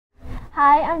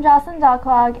Hi, I'm Jocelyn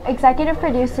Dalclog, Executive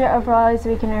Producer of Royals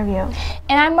Week in Review.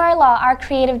 And I'm Marla, our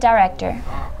Creative Director.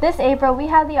 This April, we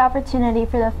had the opportunity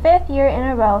for the 5th year in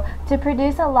a row to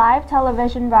produce a live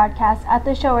television broadcast at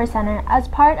the Shower Center as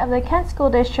part of the Kent School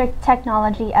District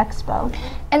Technology Expo.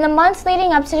 In the months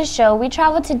leading up to the show, we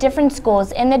traveled to different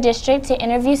schools in the district to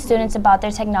interview students about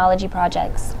their technology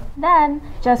projects. Then,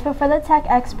 just before the Tech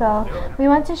Expo, we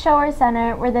went to Shower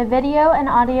Center where the video and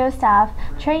audio staff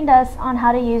trained us on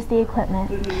how to use the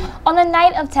equipment. On the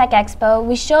night of Tech Expo,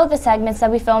 we showed the segments that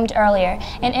we filmed earlier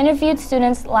and interviewed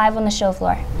students live on the show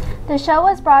floor. The show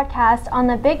was broadcast on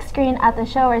the big screen at the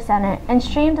Shower Center and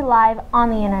streamed live on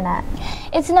the internet.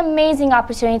 It's an amazing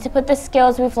opportunity to put the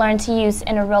skills we've learned to use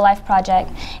in a real-life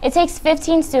project. It takes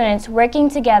 15 students working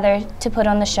together to put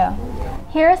on the show.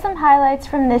 Here are some highlights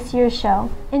from this year's show.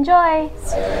 Enjoy!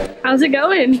 How's it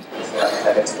going?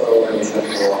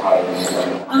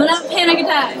 I'm gonna have a panic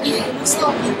attack.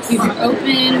 We have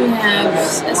open, we have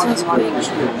SOS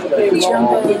Quick,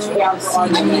 Jumbo, CG.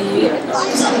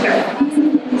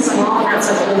 Small amounts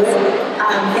of fluid,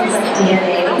 things like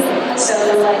DNA. So,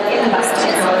 like in the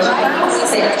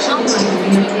biotechnology, they actually do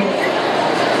DNA.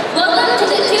 Welcome to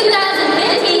the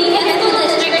 2015 Kent School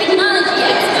District Technology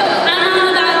Expo.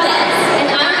 I'm about that, and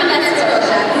I'm Vanessa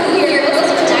Rocha, who here will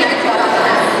listen to your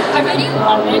podcast. Our video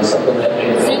element,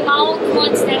 zoom out,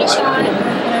 one steady shot,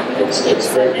 whenever you hit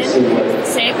 7,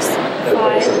 6, 5,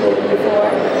 4,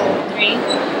 3,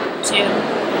 2,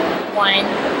 1,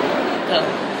 go.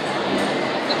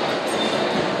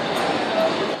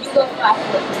 Go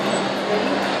faster.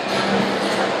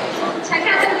 Check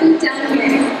out the booth down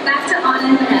here. Back to Anna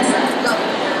and Vanessa. Go.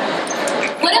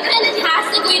 What a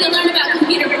fantastic way to learn about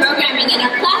computer programming in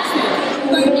our classroom.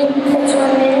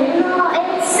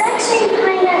 It's actually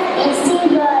kind of easy,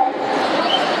 but...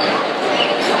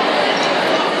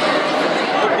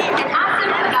 And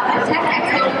awesome about the Tech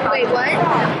Expo. Wait, what?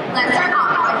 Let's start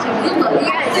off by Google.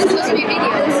 Yeah, it's supposed to be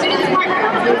video. The students are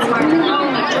smart.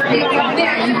 Can you hear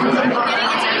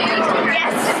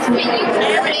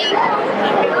me?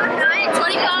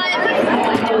 25.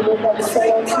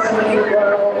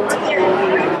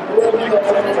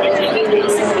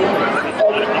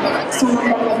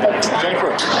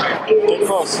 Jennifer, get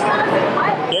close.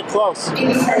 Get close. And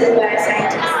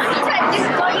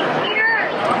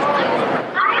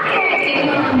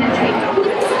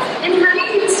how do you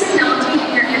use technology in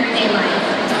your everyday life?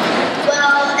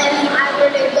 Well, if I were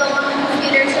to go on the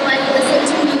computer to like listen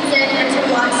to music or to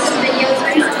watch some videos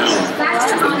or something. Back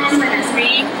to Anna and Vanessa.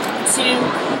 3, 2,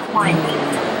 1.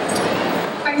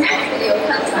 Our next video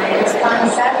comes by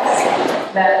Concepts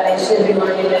that they should be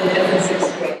learning in business